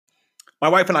My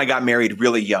wife and I got married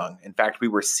really young. In fact, we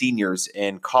were seniors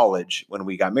in college when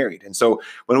we got married. And so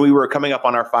when we were coming up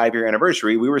on our 5-year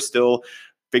anniversary, we were still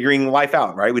figuring life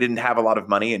out, right? We didn't have a lot of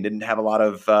money and didn't have a lot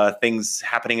of things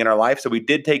happening in our life. So we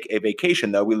did take a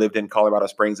vacation, though. We lived in Colorado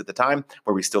Springs at the time,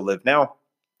 where we still live now.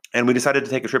 And we decided to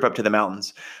take a trip up to the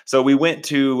mountains. So we went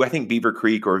to, I think, Beaver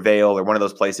Creek or Vail or one of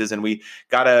those places, and we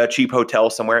got a cheap hotel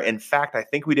somewhere. In fact, I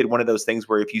think we did one of those things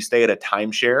where if you stay at a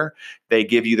timeshare, they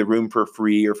give you the room for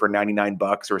free or for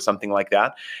 $99 or something like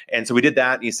that. And so we did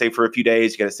that. You stay for a few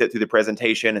days. You got to sit through the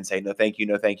presentation and say, no, thank you,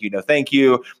 no, thank you, no, thank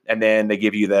you. And then they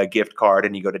give you the gift card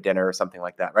and you go to dinner or something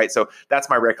like that, right? So that's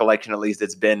my recollection, at least.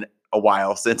 It's been a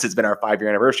while since it's been our 5-year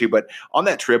anniversary. But on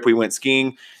that trip, we went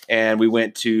skiing and we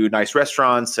went to nice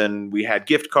restaurants and we had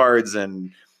gift cards, and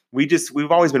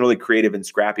we've always been really creative and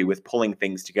scrappy with pulling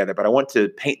things together. But I want to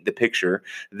paint the picture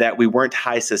that we weren't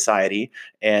high society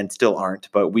and still aren't,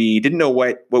 but we didn't know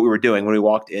what we were doing when we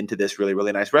walked into this really,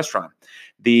 really nice restaurant.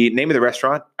 The name of the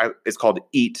restaurant is called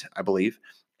Eat, I believe.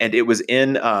 And it was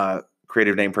in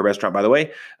creative name for a restaurant, by the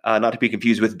way, not to be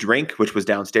confused with Drink, which was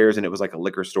downstairs and it was like a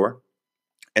liquor store.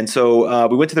 And so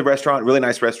we went to the restaurant, really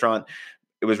nice restaurant.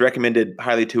 It was recommended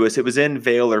highly to us. It was in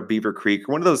Vail or Beaver Creek,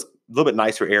 one of those little bit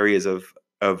nicer areas of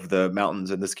the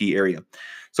mountains and the ski area.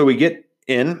 So we get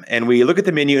in and we look at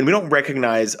the menu and we don't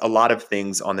recognize a lot of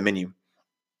things on the menu.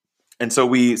 And so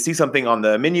we see something on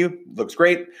the menu, looks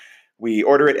great. We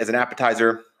order it as an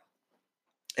appetizer.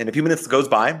 And a few minutes goes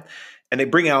by and they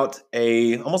bring out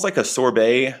almost like a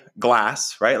sorbet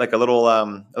glass, right? Like a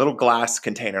little glass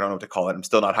container. I don't know what to call it. I'm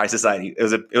still not high society. It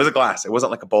was a glass. It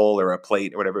wasn't like a bowl or a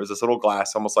plate or whatever. It was this little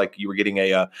glass, almost like you were getting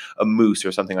a mousse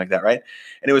or something like that, right?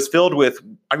 And it was filled with,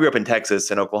 I grew up in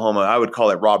Texas and Oklahoma. I would call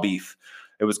it raw beef.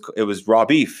 It was raw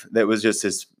beef that was just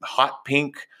this hot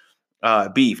pink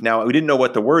beef. Now, we didn't know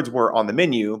what the words were on the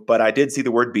menu, but I did see the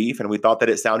word beef and we thought that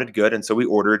it sounded good. And so we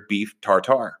ordered beef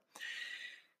tartare.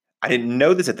 I didn't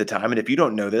know this at the time. And if you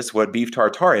don't know this, what beef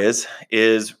tartare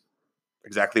is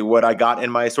exactly what I got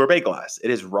in my sorbet glass. It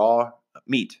is raw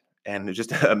meat. And it's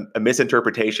just a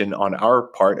misinterpretation on our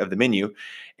part of the menu.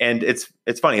 And it's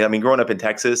funny. I mean, growing up in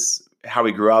Texas, how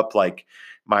we grew up, like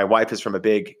my wife is from a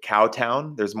big cow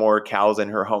town. There's more cows in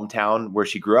her hometown where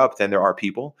she grew up than there are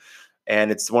people.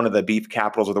 And it's one of the beef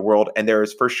capitals of the world. And there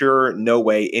is for sure no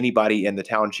way anybody in the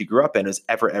town she grew up in is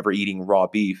ever eating raw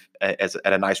beef at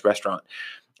a nice restaurant.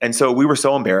 And so we were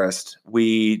so embarrassed. But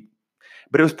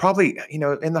it was probably,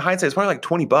 in the hindsight, it's probably like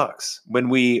 $20 when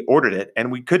we ordered it,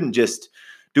 and we couldn't just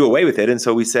do away with it. And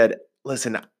so we said,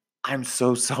 listen, I'm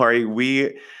so sorry.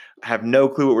 We have no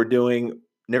clue what we're doing.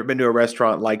 Never been to a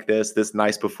restaurant like this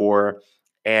nice before,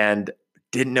 and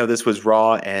didn't know this was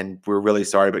raw. And we're really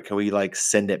sorry, but can we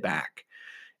send it back?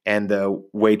 And the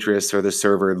waitress or the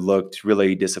server looked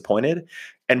really disappointed.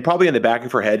 And probably in the back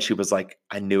of her head, she was like,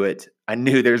 I knew it. I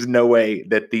knew there's no way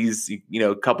that these,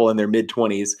 couple in their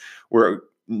mid-20s were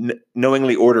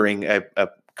knowingly ordering a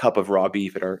cup of raw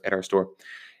beef at our store.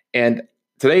 And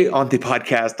today on the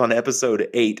podcast, on episode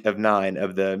 8 of 9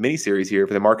 of the miniseries here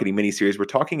for the marketing miniseries, we're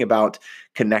talking about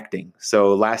connecting.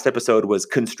 So last episode was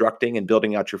constructing and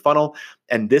building out your funnel.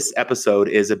 And this episode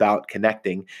is about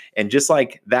connecting. And just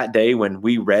like that day when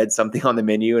we read something on the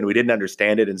menu and we didn't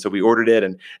understand it, and so we ordered it,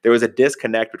 and there was a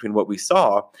disconnect between what we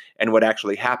saw and what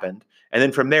actually happened. And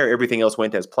then from there, everything else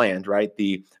went as planned, right?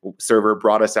 The server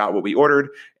brought us out what we ordered.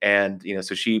 And,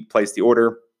 so she placed the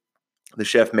order. The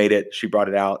chef made it. She brought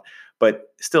it out.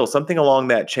 But still, something along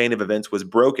that chain of events was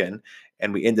broken,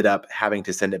 and we ended up having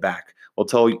to send it back. We'll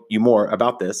tell you more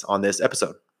about this on this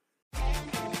episode.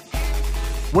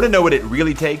 Want to know what it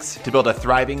really takes to build a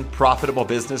thriving, profitable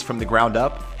business from the ground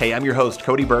up? Hey, I'm your host,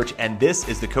 Cody Birch, and this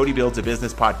is the Cody Builds a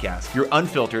Business podcast, your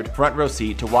unfiltered front row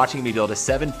seat to watching me build a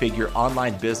 7-figure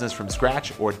online business from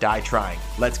scratch or die trying.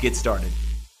 Let's get started.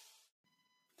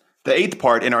 The 8th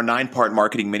part in our 9-part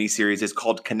marketing mini-series is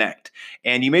called Connect.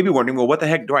 And you may be wondering, well, what the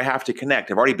heck do I have to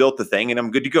connect? I've already built the thing and I'm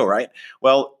good to go, right?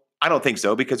 Well, I don't think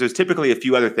so, because there's typically a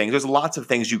few other things. There's lots of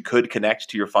things you could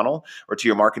connect to your funnel or to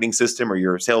your marketing system or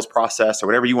your sales process or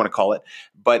whatever you want to call it.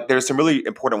 But there's some really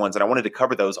important ones, and I wanted to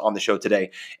cover those on the show today.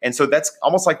 And so that's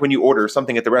almost like when you order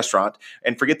something at the restaurant,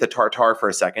 and forget the tartare for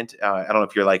a second. I don't know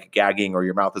if you're gagging or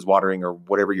your mouth is watering or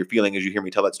whatever you're feeling as you hear me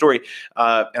tell that story.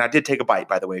 And I did take a bite,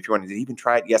 by the way. If you wanted to even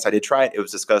try it, yes, I did try it. It was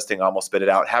disgusting. I almost spit it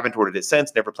out. Haven't ordered it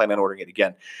since. Never plan on ordering it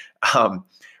again.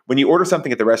 When you order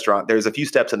something at the restaurant, there's a few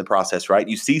steps in the process, right?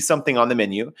 You see something on the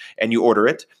menu and you order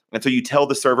it. And so you tell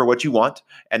the server what you want,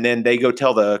 and then they go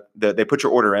tell they put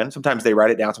your order in. Sometimes they write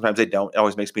it down. Sometimes they don't. It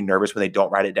always makes me nervous when they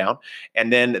don't write it down.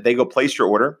 And then they go place your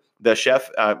order. The chef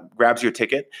grabs your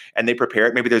ticket and they prepare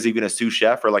it. Maybe there's even a sous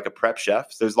chef or like a prep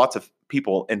chef. So there's lots of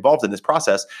people involved in this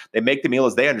process. They make the meal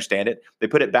as they understand it. They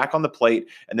put it back on the plate,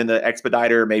 and then the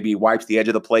expediter maybe wipes the edge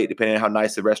of the plate, depending on how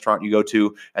nice the restaurant you go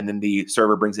to, and then the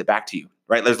server brings it back to you,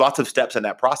 right? There's lots of steps in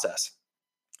that process.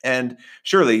 And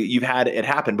surely you've had it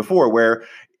happen before where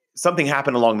something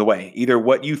happened along the way. Either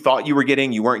what you thought you were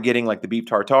getting, you weren't getting, like the beef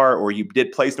tartare, or you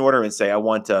did place an order and say, I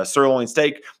want a sirloin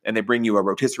steak, and they bring you a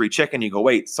rotisserie chicken. You go,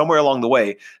 wait, somewhere along the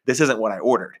way, this isn't what I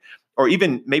ordered. Or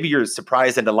even maybe you're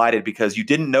surprised and delighted because you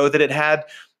didn't know that it had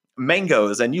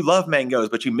mangoes and you love mangoes,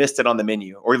 but you missed it on the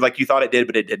menu. Or like you thought it did,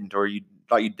 but it didn't. Or you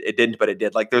thought it didn't, but it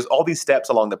did. Like there's all these steps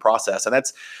along the process. And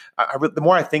that's, the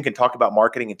more I think and talk about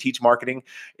marketing and teach marketing,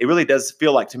 it really does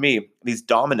feel like to me, these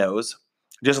dominoes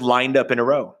just lined up in a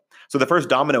row. So the first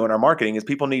domino in our marketing is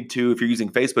people need to, if you're using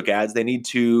Facebook ads, they need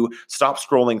to stop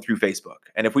scrolling through Facebook.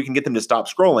 And if we can get them to stop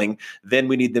scrolling, then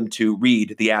we need them to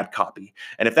read the ad copy.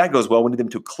 And if that goes well, we need them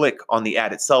to click on the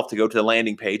ad itself to go to the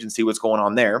landing page and see what's going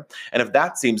on there. And if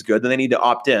that seems good, then they need to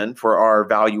opt in for our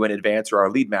value in advance or our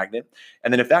lead magnet.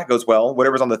 And then if that goes well,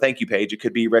 whatever's on the thank you page, it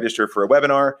could be register for a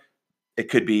webinar. It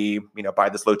could be, buy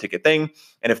this low ticket thing.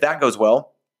 And if that goes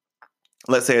well,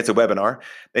 let's say it's a webinar,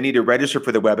 they need to register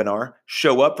for the webinar,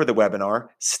 show up for the webinar,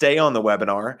 stay on the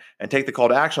webinar, and take the call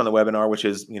to action on the webinar, which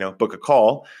is, book a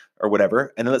call or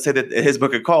whatever. And then let's say that it is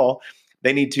book a call,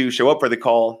 they need to show up for the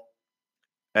call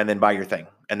and then buy your thing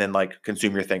and then like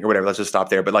consume your thing or whatever. Let's just stop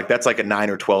there. But like that's like a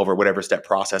 9 or 12 or whatever step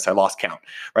process. I lost count,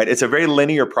 right? It's a very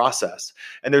linear process.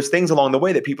 And there's things along the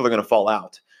way that people are going to fall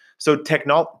out. So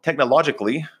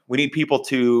technologically, we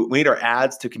need our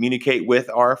ads to communicate with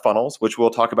our funnels, which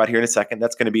we'll talk about here in a second.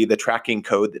 That's going to be the tracking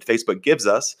code that Facebook gives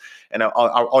us. And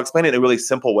I'll explain it in a really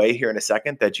simple way here in a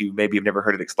second that you maybe have never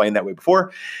heard it explained that way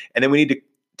before. And then we need to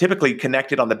typically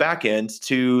connect it on the back end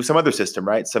to some other system,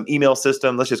 right? Some email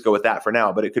system. Let's just go with that for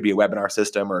now, but it could be a webinar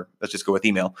system, or let's just go with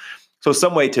email. So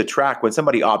some way to track when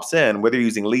somebody opts in, whether you're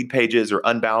using Leadpages or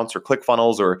Unbounce or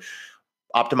ClickFunnels or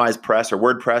OptimizePress or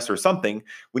WordPress or something,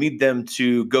 we need them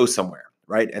to go somewhere,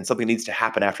 right? And something needs to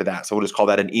happen after that. So we'll just call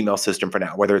that an email system for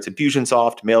now, whether it's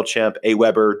Infusionsoft, MailChimp,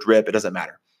 Aweber, Drip, it doesn't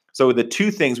matter. So the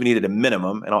two things we needed a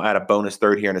minimum, and I'll add a bonus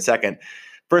third here in a second.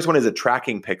 First one is a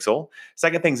tracking pixel.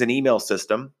 Second thing is an email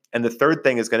system. And the third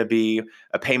thing is going to be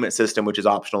a payment system, which is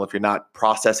optional. If you're not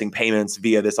processing payments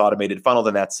via this automated funnel,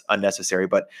 then that's unnecessary.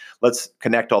 But let's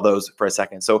connect all those for a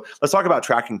second. So let's talk about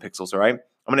tracking pixels, all right?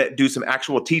 I'm going to do some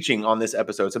actual teaching on this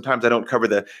episode. Sometimes I don't cover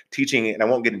the teaching and I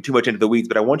won't get too much into the weeds,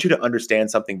 but I want you to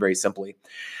understand something very simply.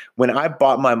 When I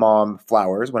bought my mom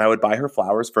flowers, when I would buy her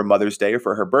flowers for Mother's Day or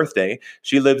for her birthday,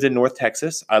 she lived in North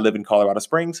Texas. I live in Colorado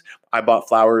Springs. I bought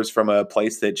flowers from a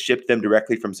place that shipped them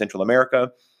directly from Central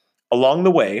America. Along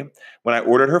the way, when I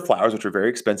ordered her flowers, which were very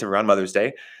expensive around Mother's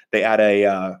Day, they add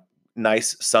a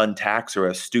nice son tax or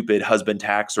a stupid husband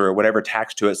tax or whatever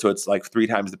tax to it. So it's like 3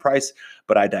 times the price,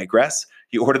 but I digress.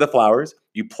 You order the flowers,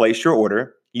 you place your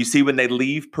order, you see when they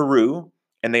leave Peru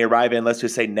and they arrive in, let's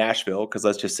just say Nashville, because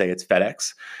let's just say it's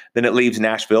FedEx. Then it leaves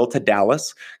Nashville to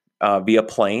Dallas via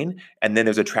plane. And then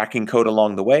there's a tracking code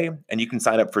along the way, and you can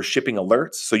sign up for shipping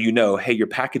alerts. So you know, hey, your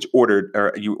package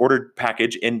ordered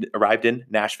package arrived in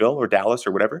Nashville or Dallas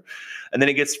or whatever. And then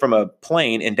it gets from a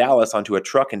plane in Dallas onto a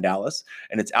truck in Dallas,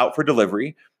 and it's out for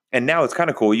delivery. And now it's kind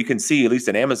of cool. You can see, at least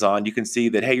in Amazon, you can see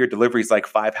that, hey, your delivery is like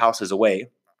 5 houses away.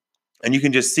 And you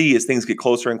can just see as things get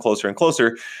closer and closer and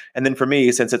closer. And then for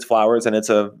me, since it's flowers and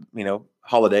it's a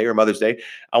holiday or Mother's Day,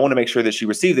 I want to make sure that she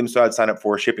received them. So I'd sign up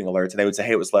for shipping alerts, and they would say,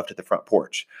 hey, it was left at the front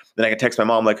porch. Then I could text my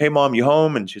mom like, hey, Mom, you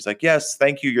home? And she's like, yes,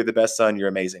 thank you. You're the best son. You're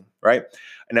amazing. Right.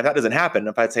 And if that doesn't happen,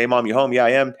 if I'd say, hey, Mom, you home? Yeah,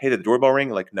 I am. Hey, did the doorbell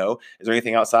ring? Like, no. Is there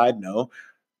anything outside? No.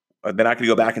 Then I could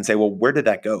go back and say, well, where did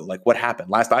that go? Like, what happened?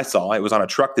 Last I saw, it was on a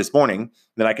truck this morning.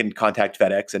 Then I can contact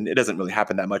FedEx, and it doesn't really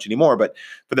happen that much anymore, but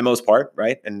for the most part,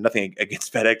 right? And nothing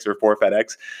against FedEx or for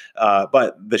FedEx.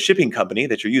 But the shipping company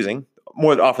that you're using,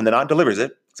 more often than not, delivers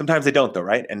it. Sometimes they don't though,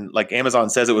 right? And like Amazon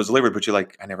says it was delivered, but you're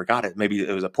like, I never got it. Maybe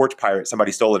it was a porch pirate.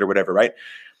 Somebody stole it or whatever, right?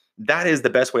 That is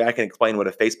the best way I can explain what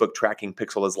a Facebook tracking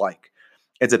pixel is like.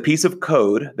 It's a piece of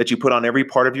code that you put on every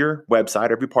part of your website,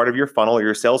 every part of your funnel or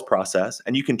your sales process,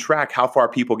 and you can track how far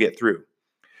people get through.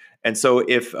 And so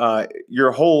if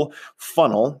your whole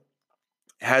funnel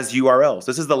has URLs,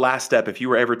 this is the last step. If you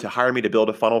were ever to hire me to build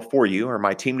a funnel for you or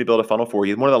my team to build a funnel for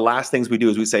you, one of the last things we do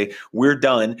is we say, we're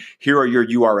done. Here are your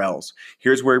URLs.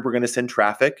 Here's where we're going to send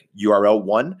traffic. URL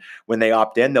 1. When they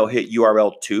opt in, they'll hit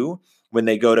URL 2. When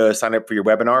they go to sign up for your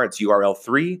webinar, it's URL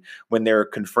 3. When they're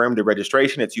confirmed to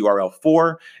registration, it's URL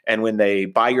 4. And when they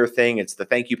buy your thing, it's the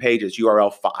thank you page, it's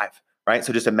URL 5, right?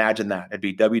 So just imagine that. It'd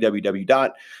be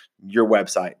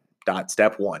www.yourwebsite,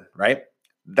 Step one, right?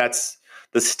 That's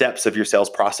the steps of your sales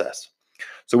process.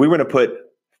 So we were going to put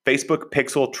Facebook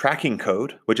pixel tracking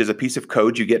code, which is a piece of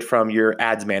code you get from your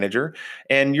ads manager.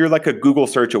 And you're like a Google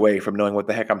search away from knowing what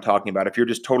the heck I'm talking about. If you're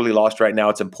just totally lost right now,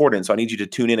 it's important. So I need you to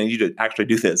tune in. I need you to actually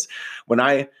do this. When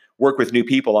I work with new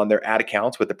people on their ad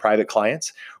accounts with the private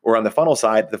clients or on the funnel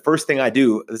side, the first thing I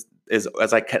do is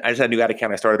I just had a new ad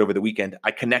account I started over the weekend.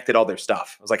 I connected all their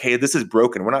stuff. I was like, hey, this is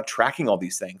broken. We're not tracking all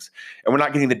these things. And we're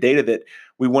not getting the data that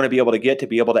we want to be able to get to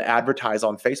be able to advertise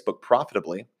on Facebook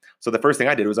profitably. So the first thing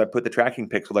I did was I put the tracking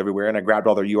pixel everywhere and I grabbed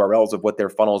all their URLs of what their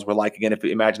funnels were like. Again, if you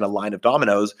imagine a line of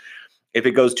dominoes, if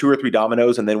it goes 2 or 3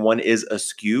 dominoes and then one is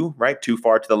askew, right, too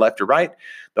far to the left or right,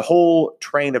 the whole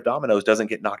train of dominoes doesn't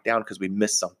get knocked down because we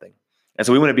missed something. And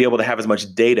so we want to be able to have as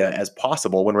much data as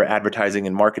possible when we're advertising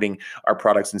and marketing our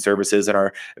products and services and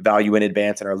our value in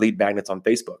advance and our lead magnets on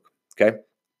Facebook. Okay.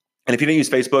 And if you don't use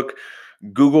Facebook,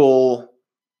 Google,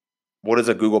 what is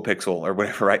a Google Pixel or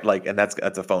whatever, right? Like, and that's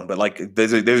a phone, but like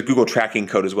there's Google tracking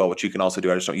code as well, which you can also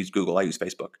do. I just don't use Google. I use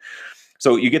Facebook.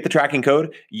 So you get the tracking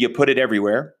code, you put it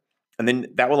everywhere, and then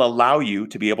that will allow you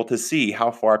to be able to see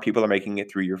how far people are making it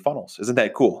through your funnels. Isn't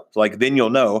that cool? So like then you'll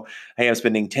know, hey, I'm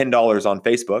spending $10 on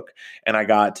Facebook and I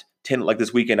got 10, like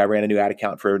this weekend, I ran a new ad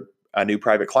account for a new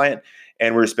private client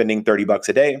and we're spending $30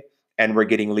 a day and we're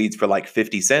getting leads for like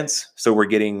 50 cents. So we're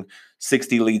getting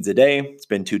 60 leads a day. It's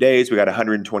been 2 days. We got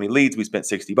 120 leads. We spent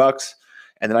 $60.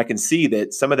 And then I can see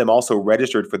that some of them also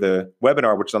registered for the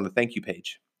webinar, which is on the thank you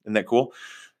page. Isn't that cool?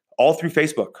 All through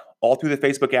Facebook, all through the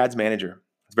Facebook Ads Manager.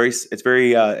 It's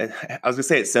very, I was gonna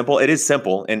say it's simple. It is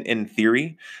simple in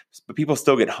theory, but people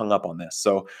still get hung up on this.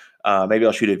 So maybe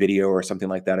I'll shoot a video or something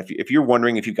like that. If you're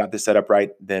wondering if you've got this set up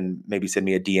right, then maybe send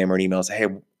me a DM or an email and say, hey,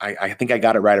 I think I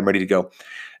got it right. I'm ready to go.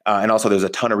 And also there's a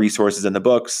ton of resources in the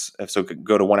books. So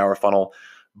go to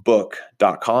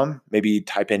onehourfunnelbook.com, maybe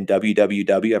type in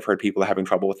www. I've heard people are having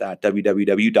trouble with that.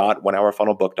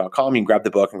 www.onehourfunnelbook.com. You can grab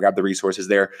the book and grab the resources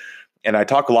there. And I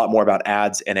talk a lot more about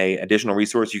ads in an additional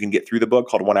resource you can get through the book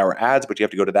called 1 Hour Ads, but you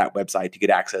have to go to that website to get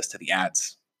access to the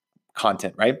ads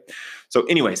content, right? So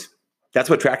anyways, that's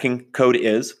what tracking code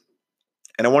is.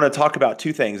 And I want to talk about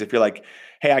 2 things. If you're like,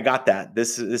 hey, I got that.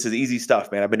 This is easy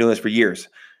stuff, man. I've been doing this for years.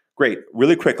 Great.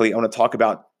 Really quickly, I want to talk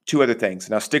about 2 other things.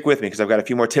 Now stick with me because I've got a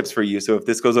few more tips for you. So if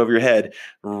this goes over your head,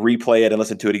 replay it and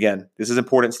listen to it again. This is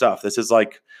important stuff. This is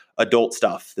like adult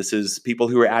stuff. This is people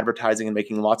who are advertising and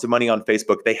making lots of money on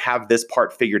Facebook. They have this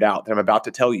part figured out that I'm about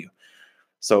to tell you.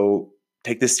 So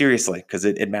take this seriously because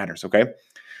it matters, okay?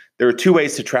 There are 2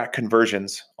 ways to track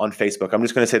conversions on Facebook. I'm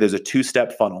just going to say there's a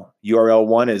 2-step funnel. URL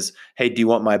 1 is, hey, do you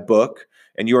want my book?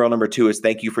 And URL number 2 is,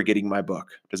 thank you for getting my book.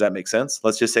 Does that make sense?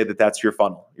 Let's just say that that's your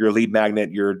funnel, your lead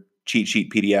magnet, your cheat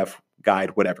sheet, PDF,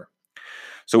 guide, whatever.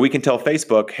 So we can tell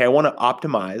Facebook, hey, I want to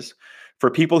optimize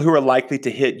for people who are likely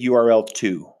to hit URL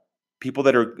 2, people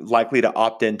that are likely to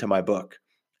opt into my book.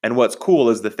 And what's cool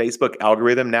is the Facebook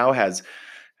algorithm now has,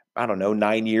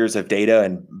 9 years of data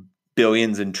and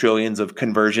billions and trillions of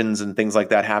conversions and things like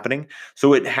that happening.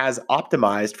 So it has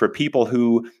optimized for people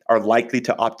who are likely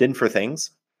to opt in for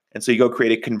things. And so you go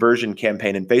create a conversion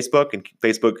campaign in Facebook, and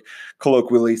Facebook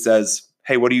colloquially says,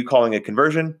 hey, what are you calling a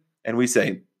conversion? And we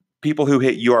say, people who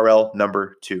hit URL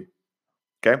number 2.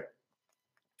 Okay?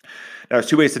 Now, there's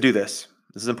 2 ways to do this.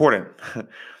 This is important.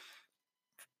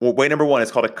 Well, way number 1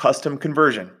 is called a custom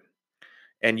conversion.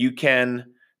 And you can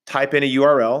type in a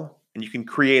URL and you can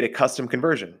create a custom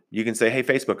conversion. You can say, hey,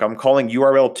 Facebook, I'm calling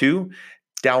URL 2,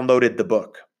 downloaded the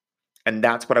book. And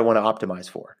that's what I want to optimize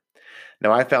for.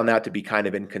 Now, I found that to be kind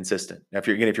of inconsistent. Now, if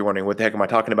you're wondering, what the heck am I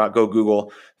talking about? Go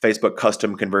Google Facebook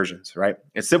custom conversions, right?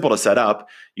 It's simple to set up.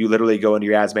 You literally go into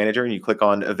your ads manager and you click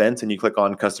on events and you click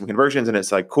on custom conversions. And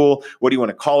it's like, cool, what do you want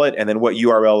to call it? And then what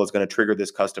URL is going to trigger this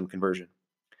custom conversion?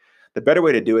 The better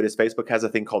way to do it is Facebook has a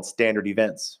thing called standard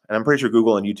events. And I'm pretty sure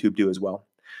Google and YouTube do as well.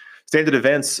 Standard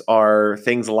events are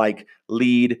things like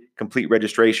lead, complete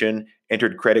registration,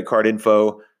 entered credit card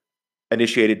info,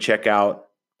 initiated checkout,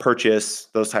 purchase,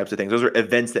 those types of things. Those are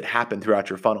events that happen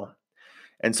throughout your funnel.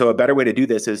 And so a better way to do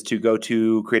this is to go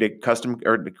to create a custom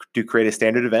or to create a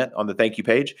standard event on the thank you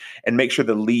page and make sure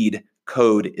the lead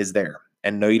code is there.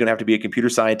 And no, you don't have to be a computer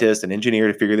scientist, an engineer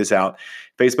to figure this out.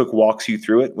 Facebook walks you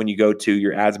through it when you go to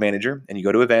your ads manager and you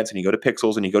go to events and you go to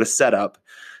pixels and you go to setup.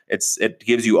 It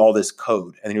gives you all this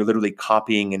code and then you're literally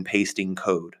copying and pasting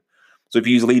code. So if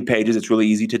you use lead pages, it's really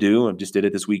easy to do. I just did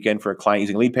it this weekend for a client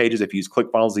using lead pages. If you use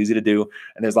ClickFunnels, it's easy to do.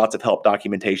 And there's lots of help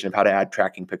documentation of how to add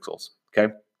tracking pixels,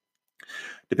 okay?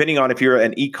 depending on if you're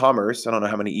an e-commerce, I don't know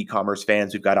how many e-commerce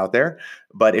fans we've got out there,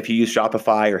 but if you use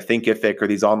Shopify or Thinkific or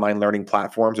these online learning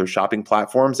platforms or shopping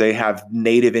platforms, they have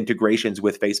native integrations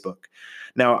with Facebook.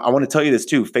 Now, I want to tell you this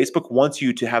too. Facebook wants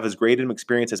you to have as great an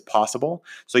experience as possible.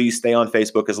 So you stay on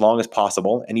Facebook as long as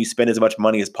possible and you spend as much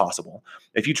money as possible.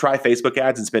 If you try Facebook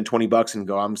ads and spend $20 and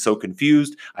go, I'm so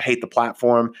confused, I hate the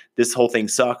platform, this whole thing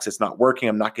sucks, it's not working,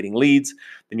 I'm not getting leads,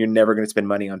 then you're never going to spend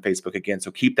money on Facebook again. So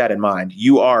keep that in mind.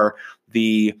 You are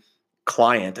the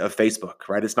client of Facebook,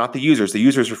 right? It's not the users. The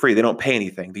users are free. They don't pay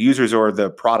anything. The users are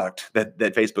the product that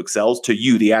Facebook sells to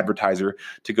you, the advertiser,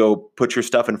 to go put your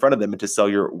stuff in front of them and to sell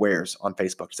your wares on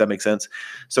Facebook. Does that make sense?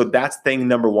 So that's thing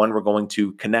number one. We're going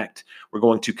to connect. We're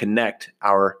going to connect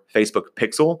our Facebook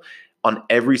pixel on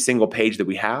every single page that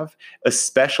we have,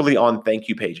 especially on thank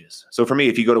you pages. So for me,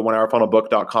 if you go to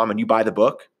onehourfunnelbook.com and you buy the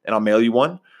book and I'll mail you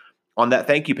one, on that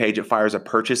thank you page, it fires a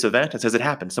purchase event. It says it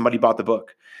happened. Somebody bought the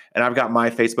book. And I've got my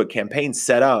Facebook campaign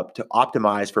set up to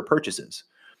optimize for purchases.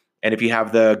 And if you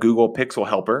have the Google Pixel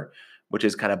Helper, which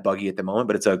is kind of buggy at the moment,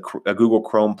 but it's a Google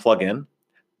Chrome plugin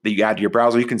that you add to your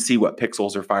browser, you can see what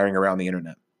pixels are firing around the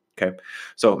internet. Okay.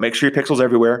 So make sure your pixels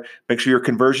everywhere. Make sure your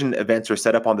conversion events are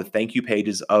set up on the thank you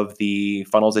pages of the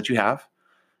funnels that you have.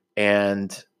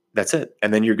 And that's it.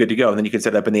 And then you're good to go. And then you can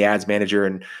set it up in the ads manager.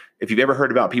 And if you've ever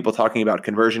heard about people talking about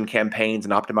conversion campaigns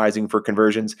and optimizing for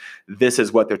conversions, this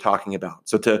is what they're talking about.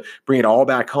 So to bring it all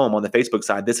back home on the Facebook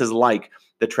side, this is like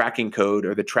the tracking code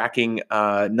or the tracking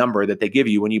number that they give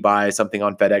you when you buy something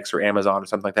on FedEx or Amazon or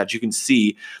something like that. You can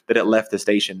see that it left the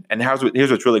station. And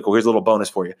here's what's really cool. Here's a little bonus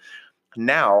for you.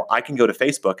 Now I can go to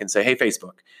Facebook and say, hey,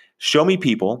 Facebook, show me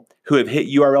people who have hit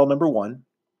URL number 1,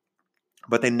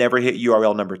 but they never hit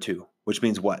URL number 2. Which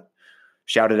means what?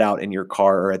 Shout it out in your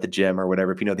car or at the gym or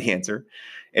whatever, if you know the answer.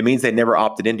 It means they never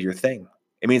opted into your thing.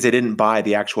 It means they didn't buy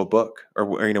the actual book or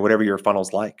whatever your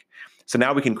funnel's like. So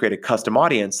now we can create a custom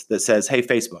audience that says, hey,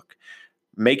 Facebook,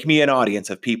 make me an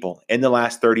audience of people in the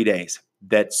last 30 days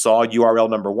that saw URL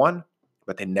number 1,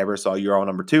 but they never saw URL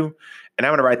number 2. And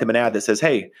I'm going to write them an ad that says,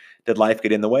 hey, did life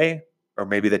get in the way? Or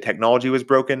maybe the technology was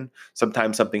broken.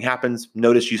 Sometimes something happens.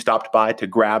 Notice you stopped by to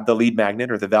grab the lead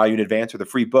magnet or the value in advance or the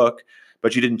free book,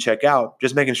 but you didn't check out.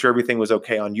 Just making sure everything was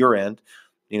okay on your end.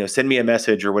 Send me a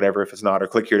message or whatever if it's not, or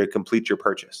click here to complete your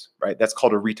purchase, right? That's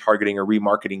called a retargeting or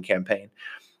remarketing campaign.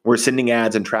 We're sending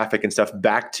ads and traffic and stuff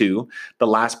back to the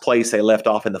last place they left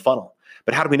off in the funnel.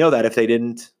 But how do we know that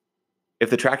if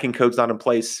the tracking code's not in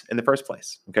place in the first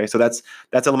place? Okay, so that's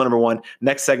element number 1.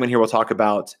 Next segment here, we'll talk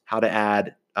about how to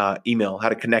add email, how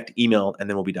to connect email, and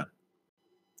then we'll be done.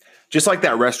 Just like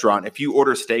that restaurant, if you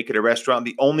order steak at a restaurant,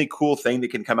 the only cool thing that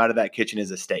can come out of that kitchen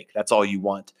is a steak. That's all you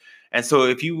want. And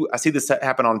so I see this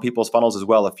happen on people's funnels as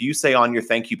well. If you say on your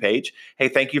thank you page, hey,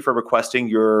 thank you for requesting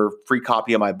your free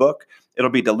copy of my book, it'll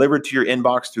be delivered to your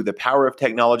inbox through the power of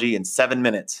technology in 7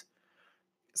 minutes.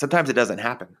 Sometimes it doesn't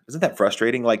happen. Isn't that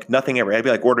frustrating? Like nothing ever. It'd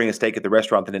be like ordering a steak at the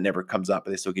restaurant and it never comes up,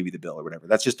 but they still give you the bill or whatever.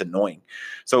 That's just annoying.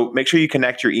 So make sure you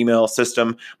connect your email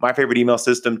system. My favorite email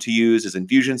system to use is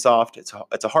Infusionsoft.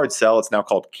 It's a hard sell. It's now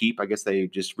called Keep. I guess they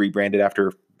just rebranded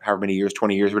after however many years,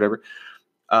 20 years, whatever.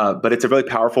 But it's a really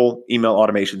powerful email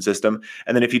automation system.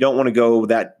 And then if you don't want to go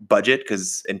that budget,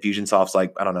 because Infusionsoft's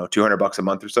like, I don't know, $200 a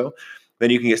month or so, then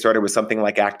you can get started with something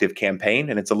like ActiveCampaign,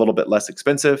 and it's a little bit less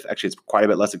expensive. Actually, it's quite a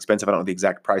bit less expensive. I don't know the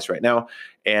exact price right now.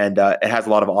 And it has a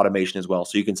lot of automation as well.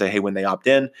 So you can say, hey, when they opt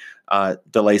in,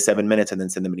 delay 7 minutes and then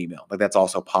send them an email. Like that's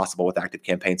also possible with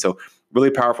ActiveCampaign. So really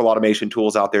powerful automation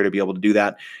tools out there to be able to do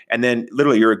that. And then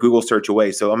literally you're a Google search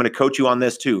away. So I'm going to coach you on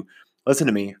this too. Listen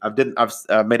to me. I've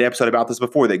made an episode about this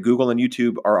before, that Google and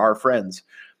YouTube are our friends.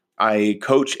 I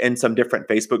coach in some different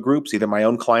Facebook groups, either my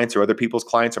own clients or other people's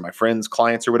clients or my friends'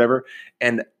 clients or whatever.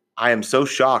 And I am so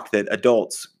shocked that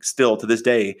adults still to this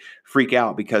day freak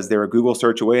out because they're a Google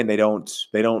search away and they don't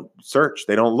search,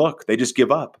 they don't look, they just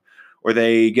give up, or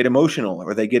they get emotional,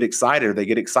 or they get excited, or they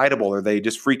get excitable, or they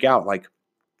just freak out. Like,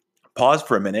 pause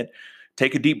for a minute,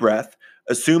 take a deep breath.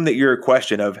 Assume that your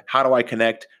question of how do I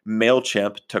connect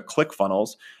MailChimp to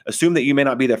ClickFunnels, assume that you may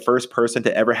not be the first person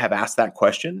to ever have asked that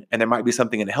question. And there might be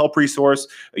something in a help resource,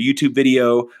 a YouTube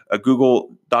video, a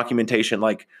Google documentation.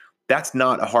 Like, that's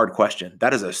not a hard question.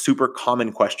 That is a super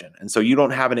common question. And so you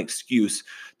don't have an excuse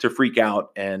to freak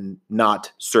out and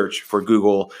not search for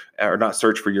Google, or not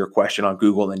search for your question on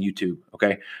Google and YouTube.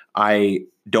 Okay. I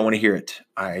don't want to hear it.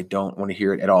 I don't want to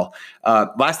hear it at all.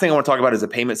 Last thing I want to talk about is a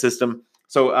payment system.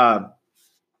 So,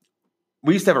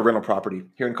 we used to have a rental property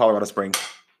here in Colorado Springs,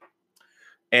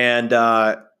 and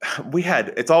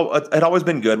it had always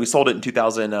been good. We sold it in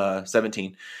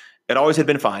 2017. It always had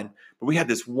been fine, But we had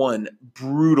this one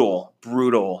brutal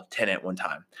tenant one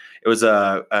time. It was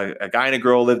a guy and a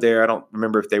girl lived there. I don't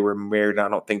remember if they were married. I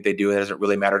don't think they do. It doesn't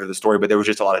really matter to the story, but there was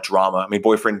just a lot of drama. I mean,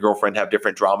 boyfriend, girlfriend have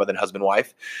different drama than husband,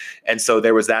 wife. And so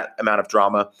there was that amount of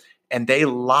drama. And they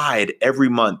lied every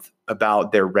month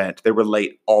about their rent. They were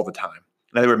late all the time.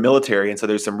 Now, they were military, and so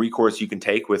there's some recourse you can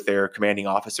take with their commanding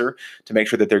officer to make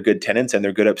sure that they're good tenants and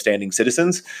they're good upstanding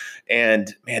citizens.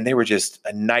 And man, they were just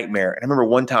a nightmare. And I remember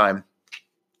one time,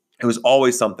 it was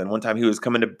always something. One time he was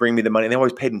coming to bring me the money, and they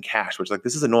always paid in cash, which like,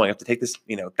 this is annoying. I have to take this,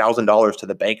 $1,000 to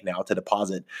the bank now to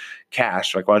deposit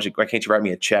cash. Like, why can't you write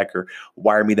me a check or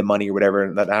wire me the money or whatever?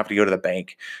 And I have to go to the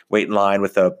bank, wait in line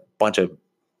with a bunch of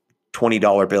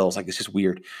 $20 bills. Like, it's just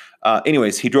weird.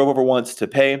 Anyways, he drove over once to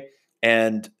pay,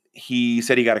 and he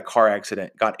said he got in a car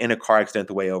accident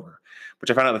the way over,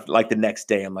 which I found out like the next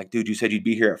day. I'm like, dude, you said you'd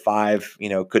be here at 5,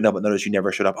 couldn't help but notice you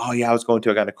never showed up. Oh yeah, I got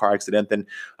in a car accident. Then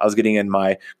I was getting in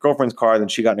my girlfriend's car. Then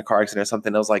she got in a car accident or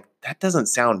something. I was like, that doesn't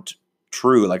sound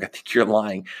true. Like, I think you're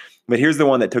lying. But here's the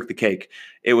one that took the cake.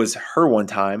 It was her one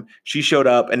time. She showed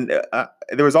up, and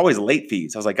there was always late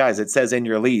fees. I was like, guys, it says in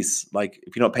your lease, like,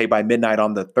 if you don't pay by midnight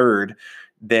on the 3rd,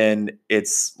 then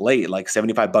it's late, like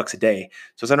 $75 a day.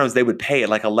 So sometimes they would pay at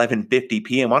like 11:50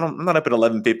 p.m. I'm not up at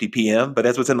 11:50 p.m., but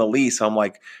that's what's in the lease. So I'm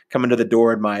like coming to the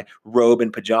door in my robe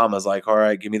and pajamas, like, all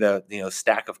right, give me the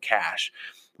stack of cash.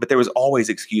 But there was always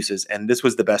excuses, and this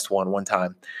was the best one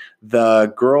time.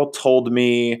 The girl told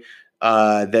me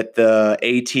that the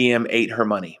ATM ate her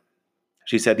money.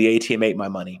 She said the ATM ate my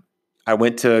money. I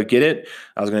went to get it.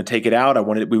 I was going to take it out.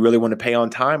 We really want to pay on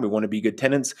time. We want to be good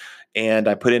tenants. And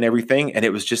I put in everything, and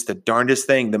it was just the darndest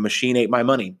thing. The machine ate my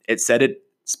money. It said it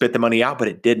spit the money out, but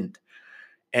it didn't.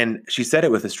 And she said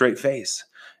it with a straight face.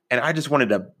 And I just wanted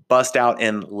to bust out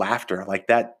in laughter. Like,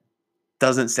 that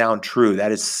doesn't sound true.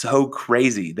 That is so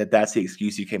crazy that that's the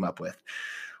excuse you came up with.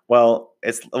 Well,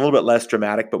 it's a little bit less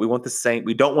dramatic, but we don't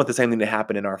want the same thing to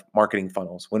happen in our marketing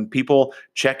funnels. When people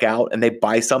check out and they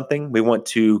buy something, we want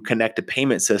to connect a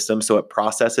payment system so it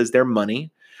processes their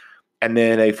money, and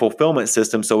then a fulfillment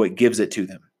system so it gives it to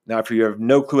them. Now, if you have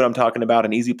no clue what I'm talking about,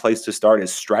 an easy place to start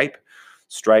is Stripe.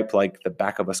 Stripe, like the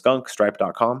back of a skunk,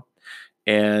 stripe.com.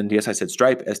 And yes, I said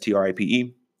Stripe,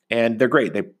 STRIPE. And they're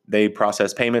great. They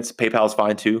process payments. PayPal is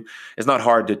fine too. It's not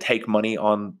hard to take money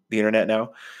on the internet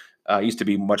now. It used to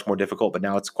be much more difficult, but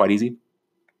now it's quite easy.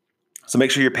 So make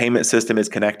sure your payment system is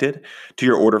connected to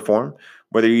your order form.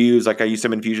 Whether you use, like I use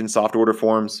some Infusionsoft order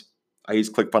forms, I use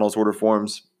ClickFunnels order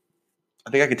forms. I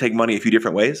think I can take money a few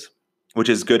different ways, which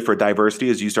is good for diversity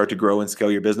as you start to grow and scale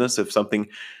your business. If something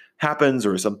happens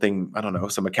or something, I don't know,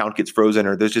 some account gets frozen,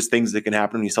 or there's just things that can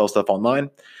happen when you sell stuff online,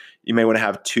 you may want to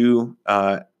have 2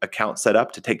 accounts set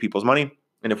up to take people's money.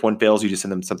 And if one fails, you just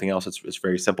send them something else. It's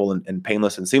very simple and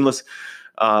painless and seamless.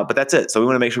 But that's it. So we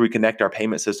want to make sure we connect our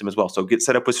payment system as well. So get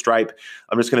set up with Stripe.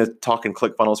 I'm just going to talk in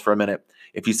ClickFunnels for a minute.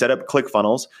 If you set up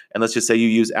ClickFunnels, and let's just say you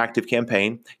use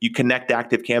ActiveCampaign, you connect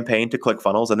ActiveCampaign to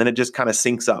ClickFunnels, and then it just kind of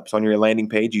syncs up. So on your landing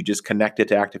page, you just connect it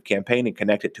to ActiveCampaign and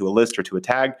connect it to a list or to a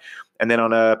tag. And then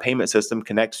on a payment system,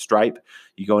 connect Stripe.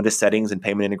 You go into settings and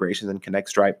payment integrations and connect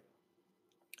Stripe.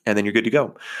 And then you're good to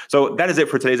go. So that is it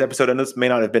for today's episode. And this may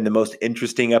not have been the most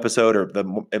interesting episode, or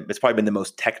it's probably been the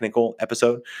most technical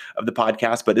episode of the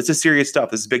podcast, but it's a serious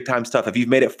stuff. This is big time stuff. If you've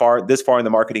made it this far in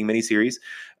the marketing mini series,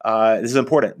 this is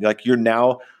important. Like, you're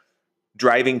now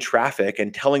driving traffic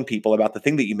and telling people about the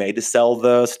thing that you made to sell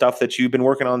the stuff that you've been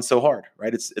working on so hard,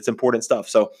 right? It's important stuff.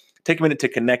 So take a minute to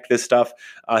connect this stuff.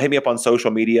 Hit me up on social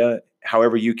media,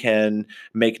 however you can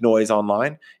make noise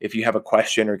online. If you have a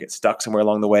question or get stuck somewhere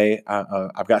along the way,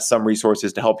 I've got some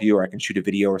resources to help you, or I can shoot a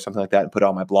video or something like that and put it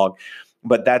on my blog.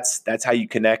 But that's how you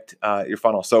connect your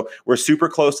funnel. So we're super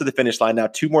close to the finish line. Now,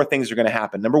 2 more things are going to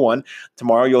happen. Number 1,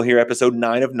 tomorrow you'll hear episode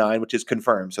 9 of 9, which is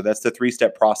confirm. So that's the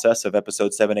 3-step process of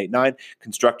episode 7, 8, 9.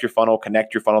 Construct your funnel,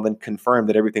 connect your funnel, then confirm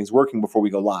that everything's working before we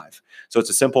go live. So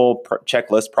it's a simple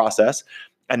checklist process.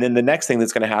 And then the next thing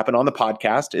that's going to happen on the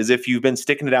podcast is, if you've been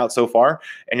sticking it out so far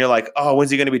and you're like, oh,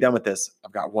 when's he going to be done with this?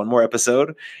 I've got 1 more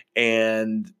episode,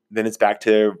 and then it's back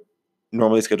to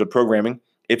normally scheduled programming.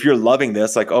 If you're loving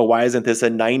this, like, oh, why isn't this a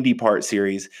 90-part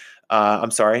series?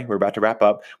 I'm sorry, we're about to wrap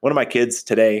up. One of my kids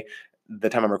today, the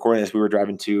time I'm recording this, we were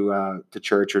driving to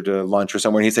church or to lunch or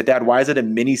somewhere, and he said, Dad, why is it a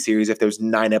mini series if there's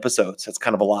 9 episodes? That's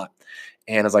kind of a lot.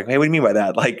 And I was like, hey, what do you mean by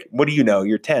that? Like, what do you know?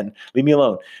 You're 10. Leave me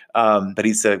alone. But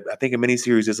he said, I think a mini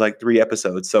series is like 3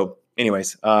 episodes. So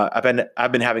anyways, I've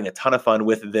been having a ton of fun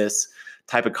with this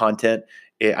type of content.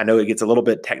 I know it gets a little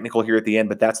bit technical here at the end,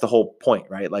 but that's the whole point,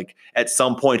 right? Like, at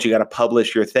some point, you got to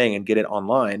publish your thing and get it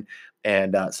online,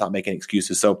 and stop making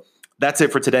excuses. So that's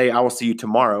it for today. I will see you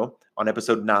tomorrow on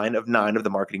episode 9 of the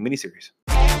marketing miniseries.